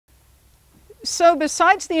So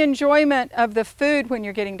besides the enjoyment of the food when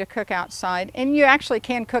you're getting to cook outside, and you actually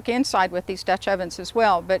can cook inside with these Dutch ovens as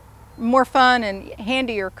well, but more fun and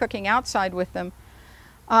handier cooking outside with them,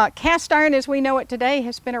 cast iron as we know it today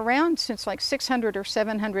has been around since like 600 or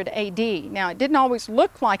 700 AD. Now, it didn't always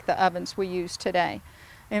look like the ovens we use today.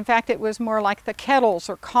 In fact, it was more like the kettles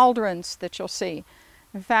or cauldrons that you'll see.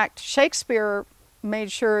 In fact, Shakespeare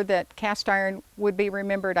made sure that cast iron would be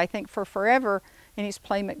remembered, I think, for forever in his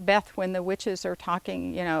play Macbeth, when the witches are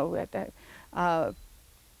talking, you know,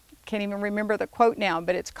 can't even remember the quote now,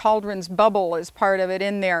 but it's cauldrons bubble is part of it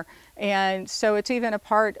in there. And so it's even a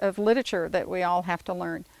part of literature that we all have to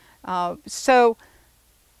learn. So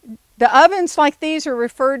the ovens like these are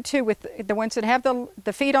referred to, with the ones that have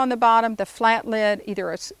the feet on the bottom, the flat lid,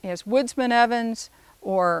 either as woodsman ovens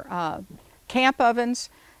or camp ovens.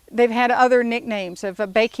 They've had other nicknames of a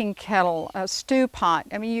baking kettle, a stew pot.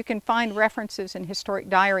 I mean, you can find references in historic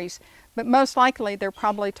diaries, but most likely they're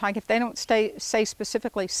probably talking, if they don't say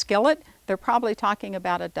specifically skillet, they're probably talking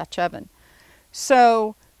about a Dutch oven.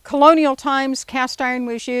 So colonial times, cast iron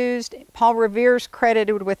was used. Paul Revere's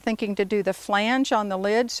credited with thinking to do the flange on the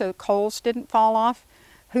lid so coals didn't fall off.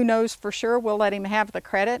 Who knows for sure? We'll let him have the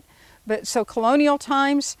credit. But so colonial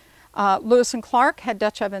times, Lewis and Clark had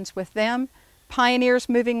Dutch ovens with them. Pioneers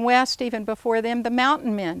moving west, even before them, the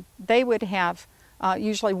mountain men, they would have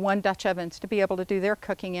usually one Dutch ovens to be able to do their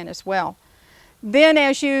cooking in as well. Then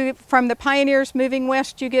as you, from the pioneers moving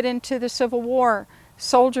west, you get into the Civil War.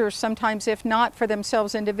 Soldiers sometimes, if not for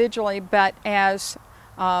themselves individually, but as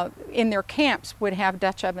in their camps, would have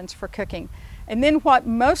Dutch ovens for cooking. And then what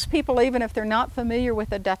most people, even if they're not familiar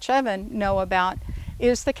with a Dutch oven, know about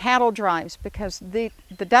is the cattle drives, because the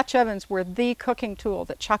Dutch ovens were the cooking tool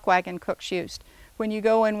that chuck wagon cooks used. When you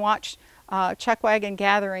go and watch chuck wagon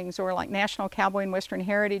gatherings or like National Cowboy and Western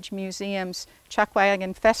Heritage Museum's chuck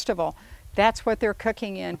wagon festival, that's what they're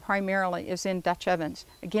cooking in primarily, is in Dutch ovens.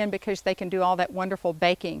 Again, because they can do all that wonderful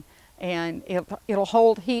baking, and it'll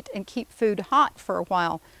hold heat and keep food hot for a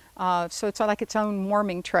while. So it's like its own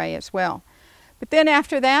warming tray as well. But then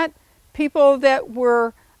after that, people that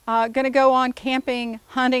were going to go on camping,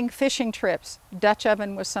 hunting, fishing trips, Dutch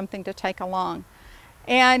oven was something to take along.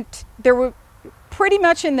 And there were pretty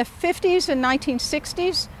much in the 50s and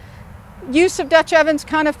 1960s, use of Dutch ovens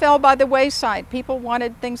kind of fell by the wayside. People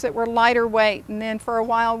wanted things that were lighter weight, and then for a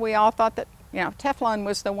while we all thought that, you know, Teflon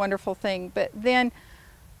was the wonderful thing. But then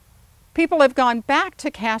people have gone back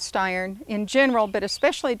to cast iron in general, but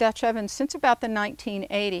especially Dutch ovens, since about the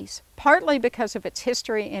 1980s, partly because of its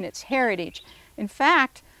history and its heritage. In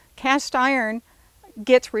fact, cast iron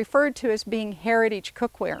gets referred to as being heritage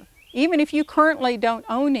cookware. Even if you currently don't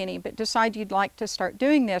own any but decide you'd like to start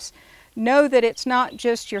doing this, know that it's not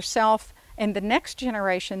just yourself and the next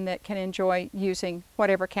generation that can enjoy using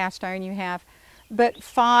whatever cast iron you have, but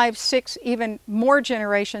 5, 6, even more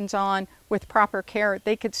generations on with proper care,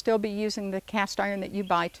 they could still be using the cast iron that you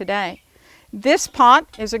buy today. This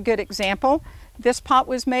pot is a good example. This pot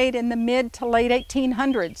was made in the mid to late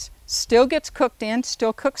 1800s. Still gets cooked in,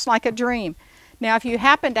 still cooks like a dream. Now, if you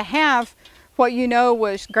happen to have what you know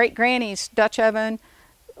was Great Granny's Dutch oven,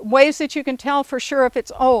 ways that you can tell for sure if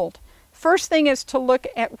it's old. First thing is to look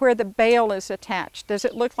at where the bail is attached. Does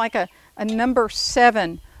it look like a number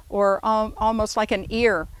 7 or almost like an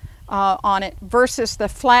ear on it versus the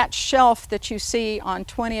flat shelf that you see on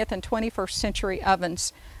 20th and 21st century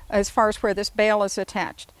ovens as far as where this bail is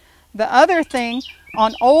attached. The other thing,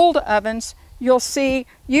 on old ovens, you'll see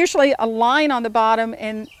usually a line on the bottom,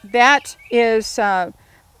 and that is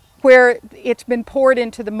where it's been poured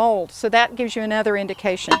into the mold. So that gives you another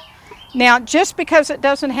indication. Now, just because it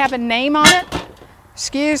doesn't have a name on it,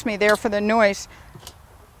 excuse me there for the noise,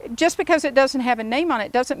 just because it doesn't have a name on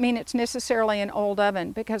it doesn't mean it's necessarily an old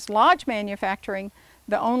oven, because Lodge Manufacturing,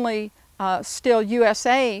 the only still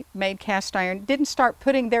USA made cast iron, didn't start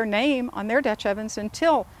putting their name on their Dutch ovens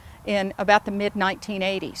until in about the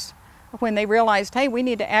mid-1980s, when they realized, hey, we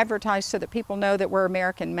need to advertise so that people know that we're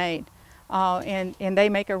American made. And they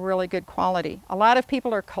make a really good quality. A lot of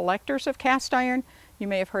people are collectors of cast iron. You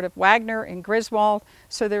may have heard of Wagner and Griswold,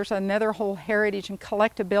 so there's another whole heritage and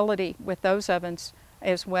collectability with those ovens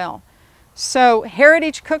as well. So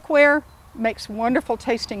heritage cookware makes wonderful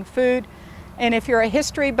tasting food, and if you're a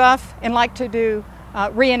history buff and like to do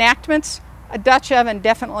reenactments, a Dutch oven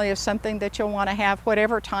definitely is something that you'll want to have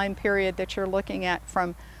whatever time period that you're looking at,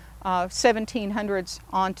 from 1700s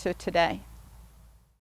on to today.